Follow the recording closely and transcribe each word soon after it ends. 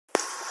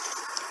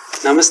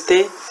नमस्ते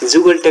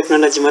जुगल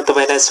टेक्नोलोजीमा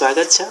तपाईलाई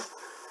स्वागत छ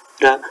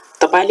र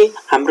तपाईले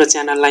हाम्रो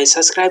च्यानललाई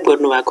सब्स्क्राइब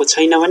गर्नुभएको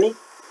छैन भने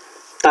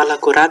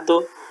तलको रातो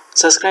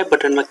सब्स्क्राइब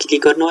बटनमा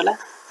क्लिक गर्नु होला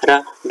र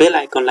बेल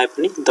आइकनलाई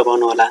पनि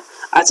दबाउनु होला।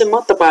 आज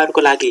म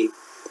तपाईहरुको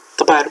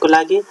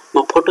लागि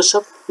म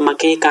फोटोशपमा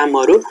केही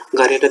कामहरु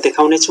गरेर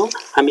देखाउने छु।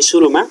 हामी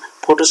सुरुमा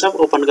फोटोशप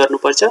ओपन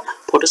गर्नुपर्छ।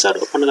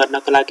 फोटोशप ओपन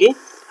गर्नको लागि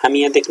हामी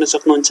यहाँ देख्न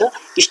सक्नुहुन्छ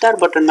स्टार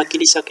बटनमा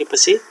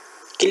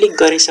क्लिक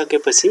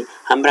गरिसकेपछि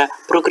हाम्रा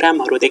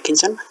प्रोग्रामहरु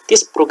देखिन्छन्।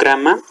 त्यस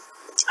प्रोग्राममा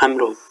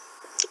हाम्रो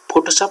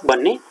फोटोशप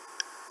भन्ने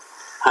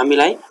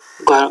हामीलाई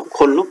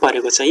खोल्नु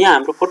परेको छ। यहाँ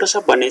हाम्रो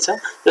फोटोशप भन्ने छ।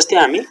 जस्तै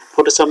हामी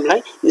फोटोशपलाई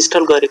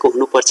इन्स्टल गरेको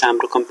हुनुपर्छ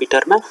हाम्रो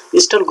कम्प्युटरमा।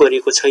 इन्स्टल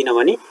गरिएको छैन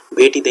भने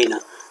भेटिदैन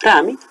र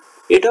हामी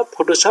एडोब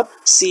फोटोशप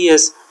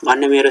CS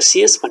भन्ने मेरो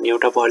CS भन्ने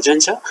एउटा भर्जन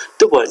छ।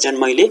 त्यो भर्जन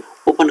मैले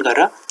ओपन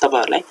गरेर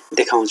तपाईहरुलाई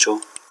देखाउँछु।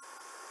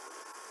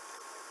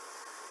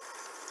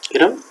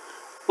 हेरौं,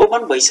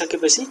 ओपन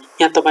भइसकेपछि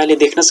यहाँ तपाईले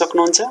देख्न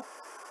सक्नुहुन्छ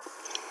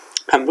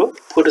हाम्रो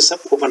फोटोशप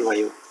ओपन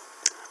भयो।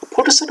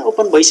 फोटोशप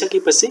ओपन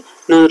भइसकेपछि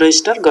नो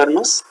रजिस्टर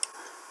गर्नुस्।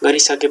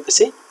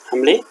 गरिसकेपछि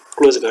हामीले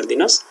क्लोज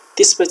गर्दिनुस्।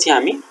 त्यसपछि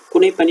हामी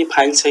कुनै पनि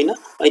फाइल छैन,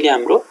 अहिले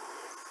हाम्रो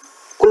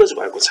क्लोज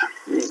भएको छ।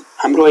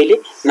 हाम्रो अहिले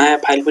नयाँ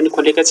फाइल पनि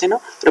खोलेका छैन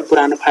र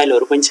पुरानो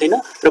फाइलहरु पनि छैन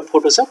र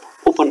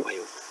फोटोशप ओपन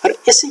भयो। र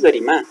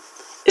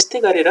यस्तै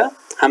गरेर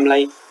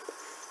हामीलाई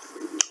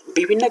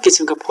विभिन्न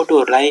किसिमका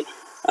फोटोहरुलाई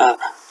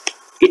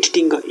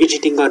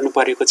एडिटिङ गर्नु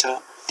परेको छ।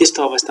 त्यस्तो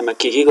अवस्थामा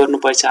के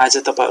गर्नुपर्छ आज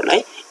तपाईहरुलाई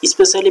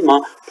स्पेशली म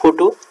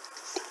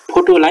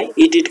फोटोलाई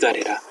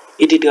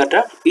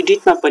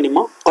एडिटमा पनि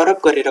म करप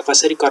गरेर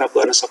कसरी करप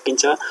गर्न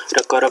सकिन्छ र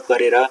करप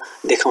गरेर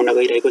देखाउन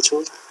गइरहेको छु।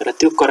 र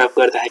त्यो करप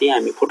गर्दाखेरि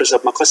हामी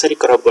फोटोशपमा कसरी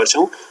करप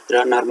गर्छौं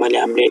र नर्मली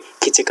हामीले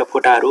खिचेका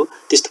फोटोहरु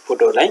त्यस्तो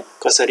फोटोलाई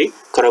कसरी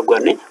करप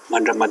गर्ने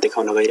भनेर म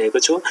देखाउन गइरहेको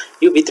छु।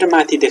 यो भित्र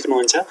माथि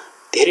देख्नुहुन्छ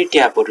धेरै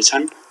ट्याबहरु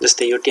छन्।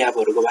 जस्तै यो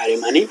ट्याबहरुको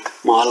बारेमा नि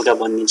म हल्का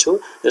भनिदिन्छु।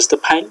 जस्तो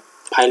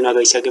फाइलमा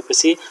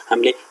गइसकेपछि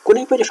हामीले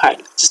कुनै पनि फाइल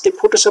जस्तै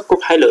फोटोशपको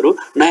फाइलहरु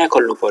नयाँ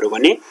खोल्नु पर्यो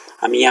भने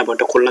हामी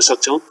यहाँबाट खोल्न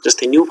सक्छौं।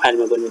 जस्तै न्यू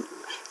फाइलमा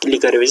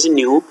क्लिक गरेपछि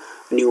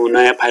न्यू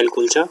नयाँ फाइल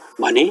खुल्छ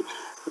भने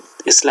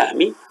यसलाई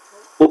हामी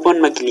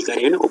ओपनमा क्लिक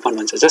गरे भने ओपन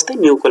हुन्छ। जस्तै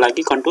न्यूको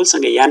लागि कन्ट्रोल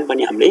सँगै यान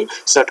पनि हामीले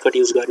सर्टकट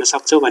युज गर्न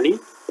सक्छौं भने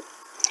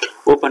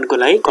ओपनको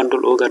लागि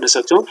कन्ट्रोल O गर्न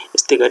सक्छौं।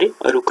 यस्तै गरी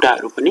अरु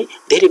कुराहरु पनि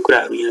धेरै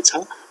कुराहरु यहाँ छ।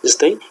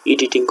 जस्तै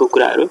एडिटिङको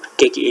कुराहरु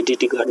के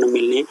एडिट गर्ने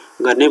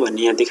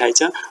भन्ने यहाँ देखाइ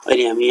छ।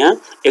 अहिले हामी यहाँ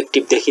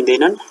एक्टिभ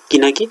देखिँदैनन्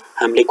किनकि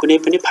हामीले कुनै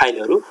पनि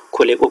फाइलहरु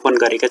ओपन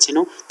गरेका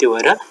छैनौं। त्यो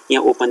भएर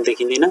यहाँ ओपन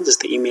देखिँदैन।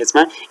 जस्तै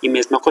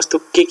इमेजमा कस्तो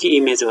के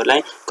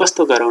इमेजहरुलाई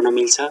कस्तो गराउन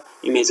मिल्छ,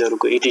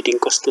 इमेजहरुको एडिटिङ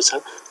कस्तो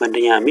छ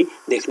भनेर यहाँ हामी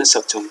देख्न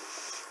सक्छौं।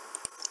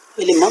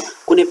 अहिले म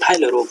कुनै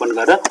फाइलहरु ओपन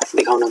गरेर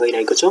देखाउन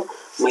गइरहेको छु।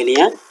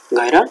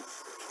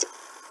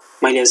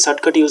 मैले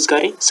सर्टकट युज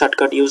गरे।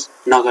 सर्टकट युज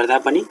नगर्दा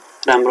पनि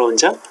राम्रो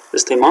हुन्छ।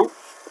 जस्तै म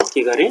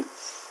के गरे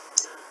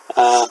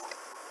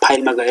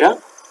फाइलमा गएर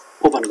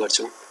ओपन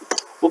गर्छु।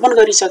 ओपन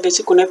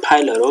गरिसकेपछि कुनै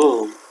फाइलहरु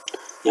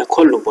यहाँ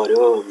खोल्नु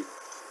पर्यो।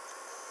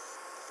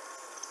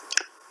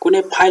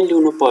 कुनै फाइल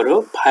ल्याउनु पर्यो।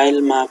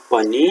 फाइलमा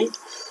पनि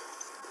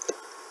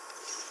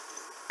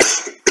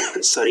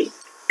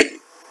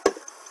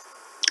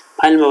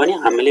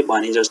हामीले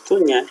भने जस्तो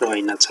यहाँ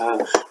रहेनछ।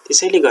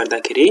 त्यसैले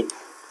गर्दाखेरि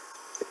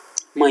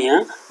म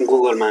यहाँ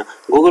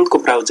गुगलको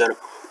ब्राउजर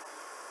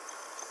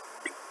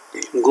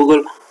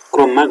गुगल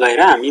क्रोममा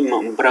गएर हामी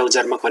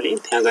ब्राउजरमा खोले।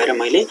 त्यहाँ गएर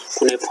मैले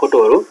कुनै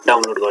फोटोहरु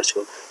डाउनलोड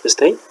गर्छु।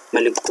 जस्तै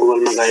मैले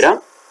गुगलमा गएर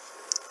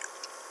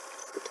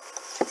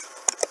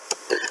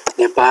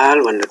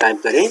नेपाल भनेर टाइप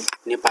गरे।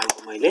 नेपालको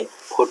मैले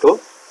फोटो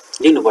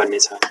लिनुपर्ने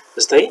छ।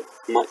 जस्तै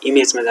म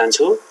इमेजमा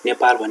जान्छु।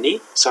 नेपाल भन्ने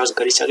सर्च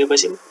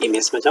गरिसकेपछि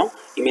इमेजमा जाउँ।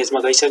 इमेजमा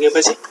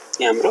गइसकेपछि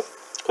यहाँ हाम्रो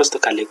कस्तो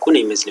खाले कुन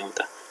इमेज ल्याउँ त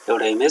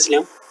एउटा इमेज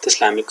ल्याउँ।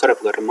 त्यसलाई हामी करप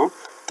गरेर म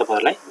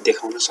तपाईहरुलाई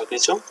देखाउन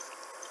सक्नेछु।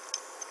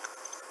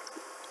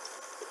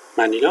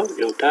 मानिलौ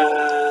एउटा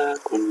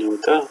कुन ल्याउँ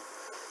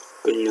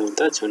त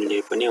जुन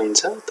लिए पनि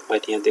हुन्छ।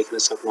 तपाईले यहाँ देख्न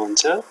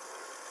सक्नुहुन्छ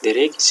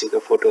धेरै किसिमका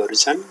फोटोहरु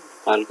छन्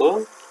नेपालको।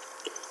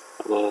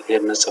 अब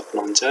हेर्न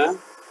सक्नुहुन्छ।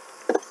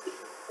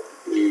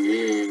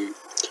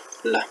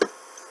 ल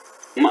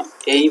म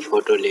यही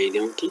फोटो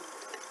ल्याइदिउँ कि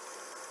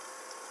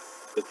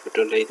यो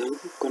फोटो ल्याइदिउँ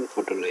कि कुन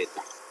फोटो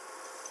ल्याइदिउँ।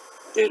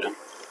 हेरौँ,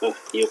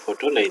 यो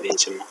फोटो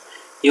ल्याइदिन्छु म।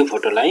 यो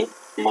फोटोलाई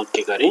म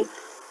के गरे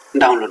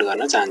डाउनलोड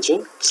गर्न चाहन्छु।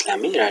 यसलाई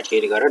हामी राइट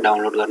क्लिक गरेर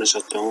डाउनलोड गर्न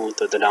सक्छौं।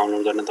 त्यो त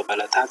डाउनलोड गर्न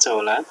तपाईलाई थाहा छ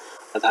होला।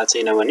 थाहा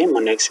छैन भने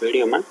म नेक्स्ट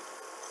भिडियोमा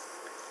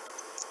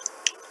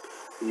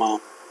म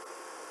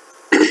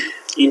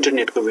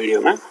इन्टरनेटको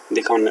भिडियोमा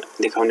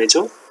देखाउने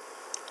छु।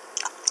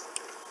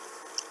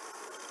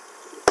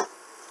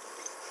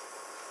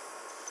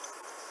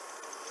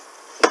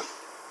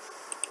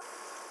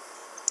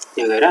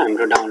 यो गएर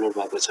हाम्रो डाउनलोड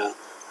भएको छ।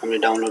 हामीले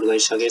डाउनलोड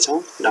गरिसकेछौं।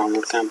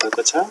 डाउनलोड कहाँ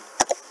भएको छ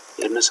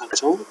हेर्न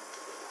सक्छौं।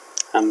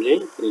 हामीले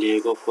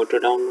लिएको फोटो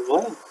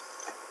डाउनलोड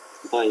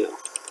भयो।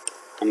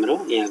 हाम्रो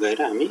यहाँ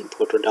गएर हामी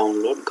फोटो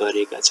डाउनलोड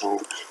गरेका छौं।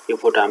 यो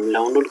फोटो हामी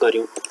डाउनलोड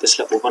गर्यौं।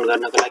 त्यसलाई ओपन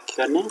गर्नको लागि के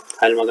गर्ने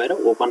फाइलमा गएर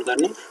ओपन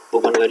गर्ने।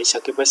 ओपन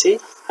गरिसकेपछि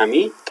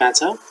हामी कहाँ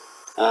छ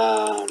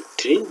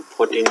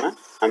 3.14 मा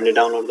हामीले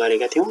डाउनलोड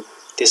गरेका थियौं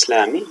त्यसलाई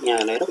हामी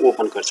यहाँ ल्याएर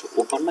ओपन गर्छौं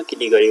ओपनमा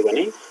क्लिक गर्यो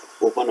भने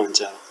ओपन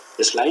हुन्छ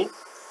यसलाई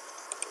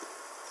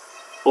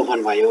ओपन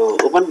भयो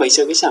ओपन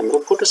भइसकेपछि हाम्रो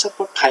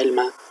फोटोशप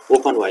फाइलमा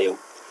ओपन भयो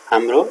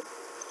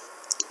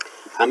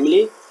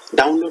हामीले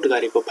डाउनलोड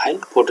गरेको फाइल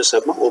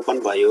फोटोशपमा ओपन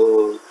भयो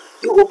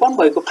यो ओपन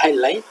भएको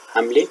फाइललाई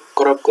हामीले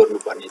क्रप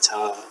गर्नुपर्ने छ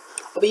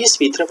अब यस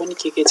भित्र पनि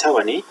के छ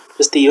भने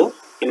जस्तै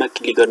यसमा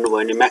क्लिक गर्नु भयो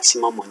भने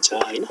म्याक्सिमम हुन्छ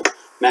हैन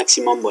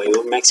म्याक्सिमम भयो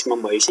म्याक्सिमम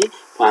भएपछि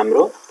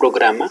हाम्रो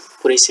प्रोग्राममा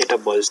पुरै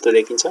सेटअप भयो जस्तो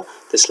देखिन्छ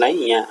त्यसलाई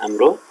यहाँ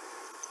हाम्रो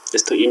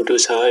यस्तो इन्टु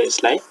छ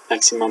यसलाई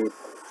म्याक्सिमम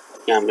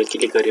यहाँ हामीले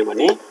क्लिक गर्यो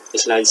भने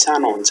यसलाई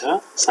सानो हुन्छ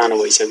सानो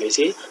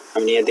भइसकेपछि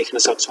हामीले यहाँ देख्न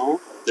सक्छौं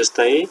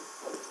जस्तै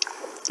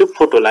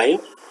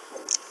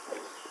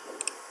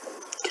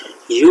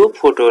यो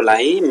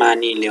फोटोलाई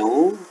मानिल्याउ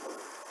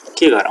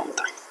के गरौँ त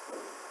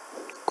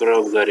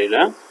क्रप गरेर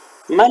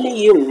माने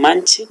यो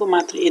मान्छेको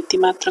मात्र यति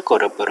मात्र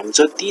क्रप गरौँ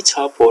जति छ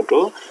फोटो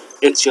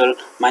एक्चुअल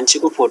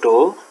मान्छेको फोटो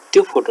हो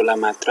त्यो फोटोलाई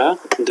मात्र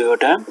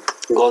दुईवटा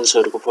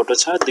गर्ल्सहरुको फोटो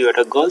छ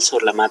दुईवटा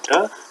गर्ल्सहरुलाई मात्र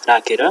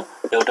राखेर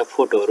एउटा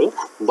फोटोहरु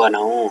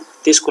बनाऊ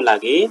त्यसको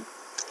लागि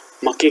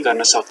म के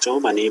गर्न सक्छु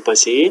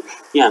भनेपछि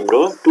यहाँ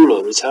हाम्रो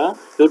टुलहरु छ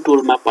यो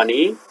टुलमा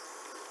पनि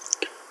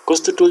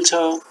कस्तो टुल छ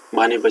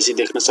भनेपछि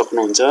देख्न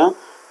सक्नुहुन्छ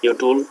यो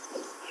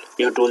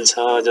टुल छ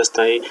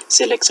जस्तै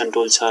सिलेक्सन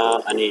टुल छ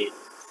अनि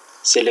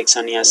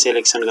सिलेक्सन यहाँ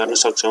सिलेक्सन गर्न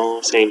सक्छौं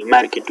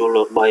मार्की टुल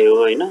भयो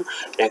हैन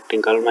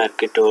रेक्टेंगल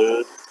मार्की टुल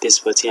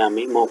त्यसपछि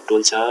हामी मुभ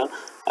टुल छ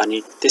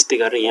अनि त्यस्तै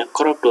गरेर यहाँ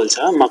क्रप टुल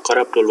छ म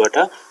क्रप टुलबाट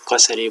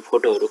कसरी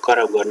फोटोहरु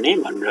क्रप गर्ने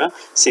भनेर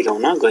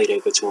सिकाउन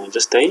गइरहेको छु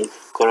जस्तै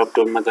क्रप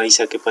टुलमा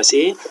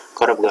गइसकेपछि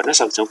क्रप गर्न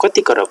सक्छौं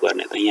कति क्रप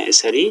गर्ने त यहाँ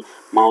यसरी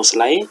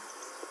माउसलाई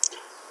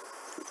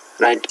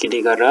राइट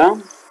क्लिक गरेर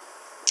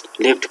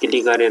लेफ्ट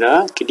क्लिक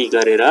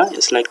गरेर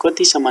यसलाई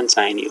कति सम्म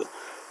चाहिने हो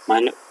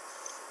मैले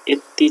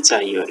यति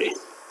चाहियो रे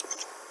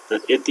र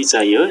यति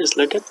चाहियो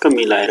यसलाई टक्क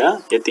मिलाएर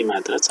यति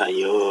मात्र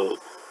चाहियो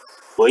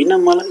होइन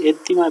मलाई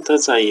यति मात्र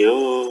चाहियो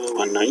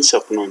भन्न नि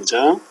सक्नुहुन्छ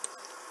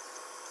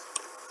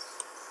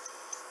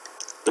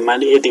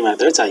मैले यति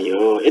मात्र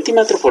चाहियो यति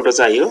मात्र फोटो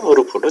चाहियो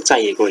अरु फोटो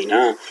चाहिएको हैन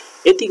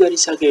यति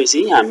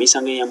गरिसकेपछि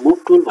हामीसँग यहाँ मुभ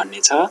टुल भन्ने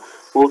छ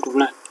मुभ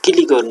टुलमा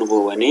क्लिक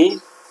गर्नुभयो भने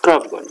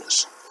क्रप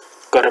गर्नुस्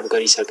क्रप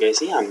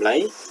गरिसकेपछि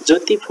हामीलाई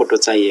जति फोटो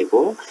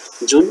चाहिएको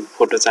जुन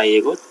फोटो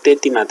चाहिएको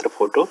त्यति मात्र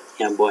फोटो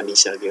यहाँ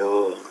बनिसक्यो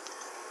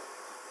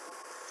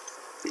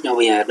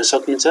अब यहाँ हेर्न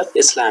सक्नुहुन्छ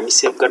यसलाई हामी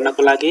सेभ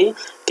गर्नको लागि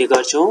के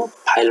गर्छौं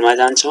फाइलमा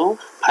जान्छौं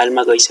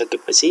फाइलमा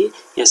गइसकेपछि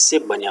यहाँ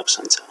सेभ भन्ने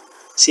अप्सन छ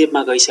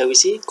सेभमा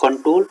गइसकेपछि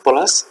कन्ट्रोल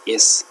प्लस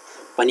एस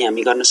पनि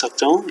हामी गर्न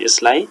सक्छौं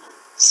यसलाई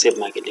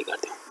सेभमा क्लिक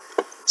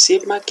गर्दियौ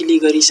सेभमा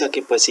क्लिक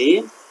गरिसकेपछि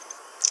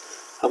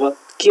अब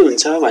के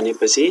हुन्छ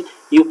भनेपछि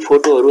यो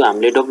फोटोहरु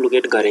हामीले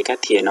डुप्लिकेट गरेका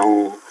थिएनौ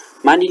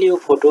मानिले यो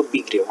फोटो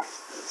बिग्र्यो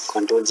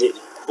कन्ट्रोल जे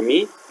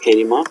हामी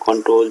फेरि म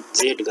कन्ट्रोल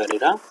जेड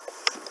गरेर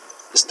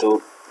यस्तो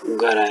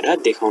गराएर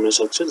देखाउन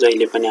सक्छु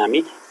जहिले पनि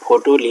हामी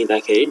फोटो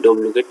लिँदाखेरि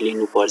डुप्लिकेट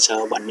लिनु पर्छ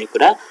भन्ने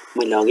कुरा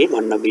मैले अघि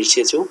भन्न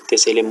बिर्सेछु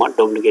त्यसैले म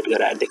डुप्लिकेट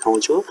गराएर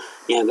देखाउँछु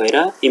यहाँ गएर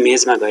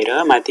इमेजमा गएर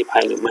माथि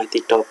फाइल माथि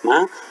टपमा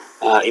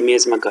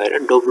इमेजमा गएर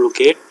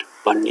डुप्लिकेट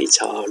भन्ने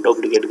छ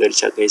डुप्लिकेट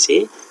गरिसकेपछि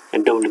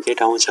यहाँ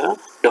डुप्लिकेट आउँछ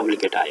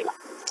डुप्लिकेट आयो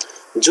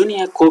जुन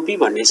यहाँ कपी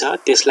भन्ने छ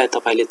त्यसलाई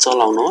तपाईले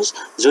चलाउनुहोस्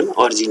जुन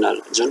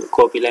ओरिजिनल जुन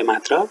कपीलाई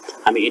मात्र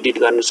हामी एडिट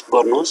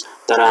गर्नुहोस्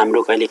तर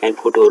हाम्रो कहिलेकाहीँ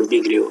फोटोहरु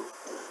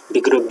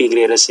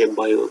बिग्रेर सेभ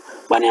भयो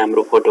भने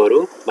हाम्रो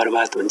फोटोहरु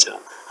बर्बाद हुन्छ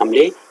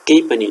हामीले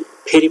केही पनि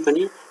फेरि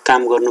पनि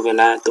काम गर्नु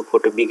बेला त्यो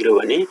फोटो बिग्र्यो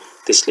भने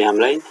त्यसले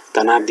हामीलाई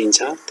तनाव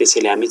दिन्छ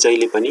त्यसैले हामी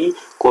जहिले पनि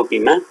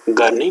कपीमा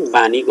गर्ने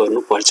बानी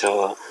गर्नुपर्छ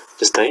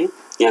जस्तै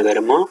यहाँ गएर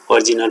म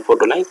ओरिजिनल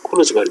फोटोलाई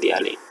क्लोज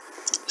गर्दिहाले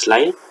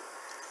यसलाई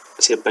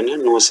सेभ पनि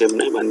नो सेभ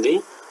नै भन्दै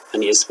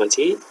अनि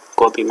यसपछि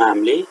कपीमा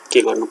हामीले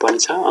के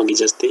गर्नुपर्छ अघि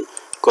जस्तै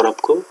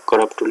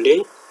क्रप टुलले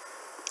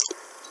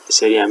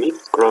यसरी हामी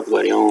क्रप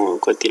गर्यौं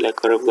कतिलाई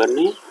क्रप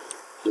गर्ने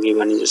अघि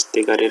भने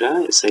जस्तै गरेर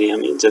यसरी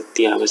हामी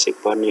जति आवश्यक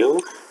पर्ने हो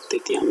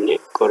त्यति हामीले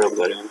क्रप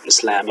गर्यौं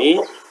यसलाई हामी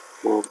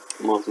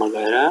मोडमा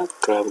गएर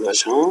क्रप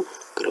गर्छौं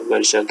क्रप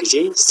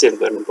गरिसकेपछि सेभ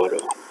गर्नु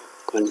पर्यो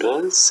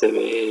कन्ट्रोल सेभ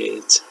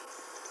एज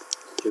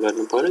के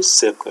गर्नु पर्यो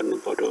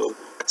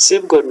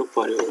सेभ गर्नु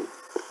पर्यो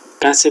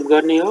कहाँ सेभ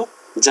गर्ने हो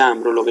जहाँ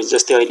हाम्रो लोकेसन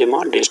जस्तै अहिले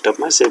म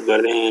डेस्कटपमा सेभ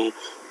गर्दै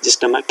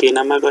डेस्कटपमा के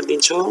नाममा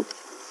गर्दिन्छु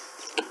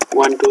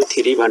 1 2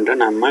 3 भनेर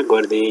नाममा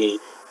गर्दै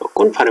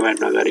कुन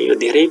फर्मेटमा गरे यो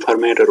धेरै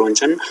फर्मेटहरु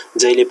हुन्छन्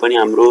जहिले पनि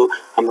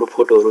हाम्रो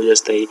फोटोहरु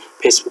जस्तै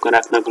फेसबुकमा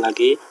राख्नको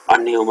लागि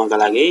अन्यमा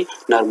लागि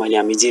नर्मली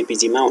हामी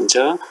जेपीजी मा हुन्छ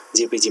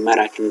जेपीजी मा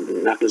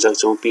राख्न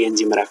सक्छौं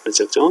पीएनजी मा राख्न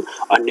सक्छौं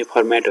अन्य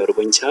फर्मेटहरु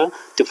पनि छ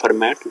त्यो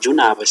फर्मेट जुन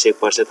आवश्यक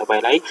पर्छ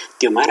तपाईलाई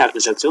त्योमा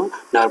राख्न सक्छौं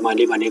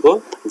नर्मली भनेको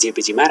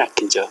जेपीजी मा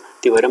राखिन्छ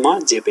त्यो भएर म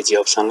जेपीजी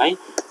अप्सनलाई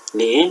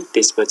लिए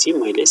त्यसपछि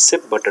मैले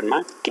सेभ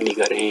बटनमा क्लिक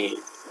गरे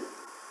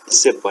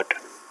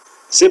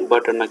सेभ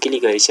बटनमा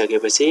क्लिक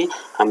गरिसकेपछि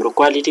हाम्रो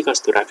क्वालिटी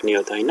कस्तो राख्ने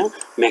हो त हैन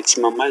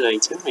म्याक्सिमममा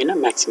जाइन्छ हैन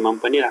म्याक्सिमम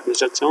पनि राख्न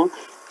सक्छौं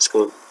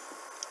यसको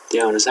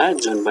त्यो अनुसार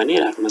जुन पनि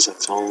राख्न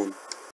सक्छौं